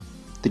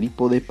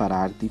Trípode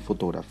para arte y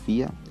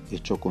fotografía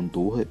hecho con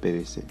tubos de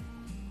PVC.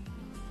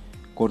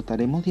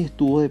 Cortaremos 10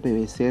 tubos de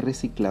PVC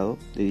reciclado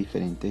de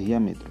diferentes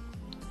diámetros,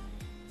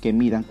 que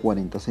midan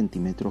 40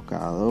 centímetros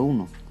cada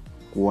uno,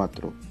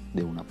 4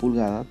 de 1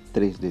 pulgada,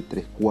 3 de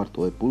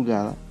 3/4 de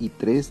pulgada y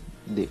 3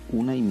 de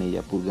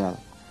 1,5 pulgada.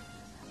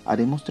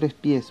 Haremos 3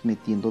 pies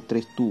metiendo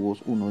 3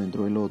 tubos uno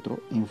dentro del otro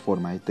en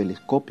forma de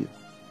telescopio.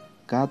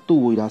 Cada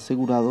tubo irá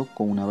asegurado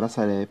con una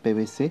abrazadera de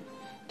PVC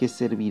que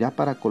servirá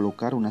para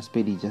colocar unas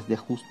perillas de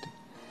ajuste.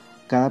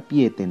 Cada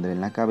pie tendrá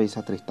en la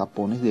cabeza 3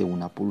 tapones de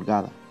 1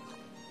 pulgada.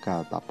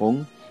 Cada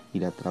tapón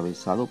irá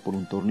atravesado por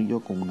un tornillo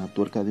con una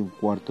tuerca de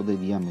 1/4 de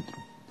diámetro.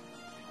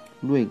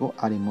 Luego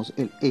haremos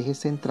el eje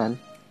central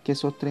que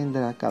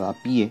sostendrá cada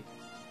pie.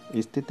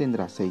 Este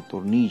tendrá 6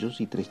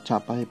 tornillos y 3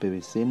 chapas de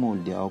PVC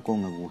moldeado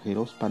con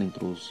agujeros para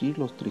introducir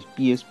los 3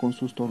 pies con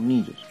sus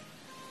tornillos.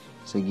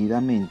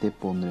 Seguidamente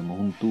pondremos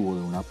un tubo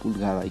de 1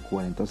 pulgada y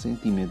 40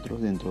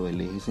 centímetros dentro del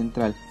eje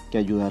central que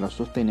ayudará a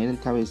sostener el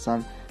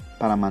cabezal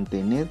para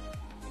mantener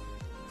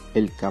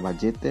el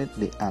caballete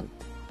de arte.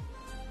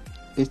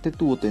 Este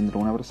tubo tendrá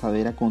una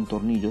abrazadera con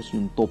tornillos y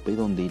un tope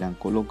donde irán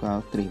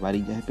colocadas 3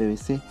 varillas de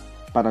PVC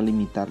para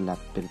limitar la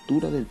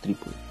apertura del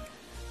trípode.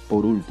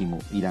 Por último,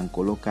 irán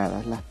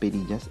colocadas las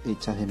perillas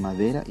hechas de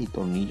madera y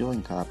tornillos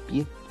en cada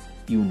pie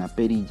y una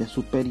perilla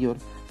superior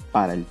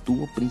para el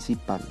tubo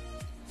principal.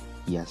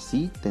 Y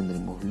así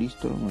tendremos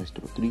listo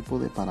nuestro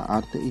trípode para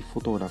arte y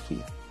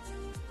fotografía.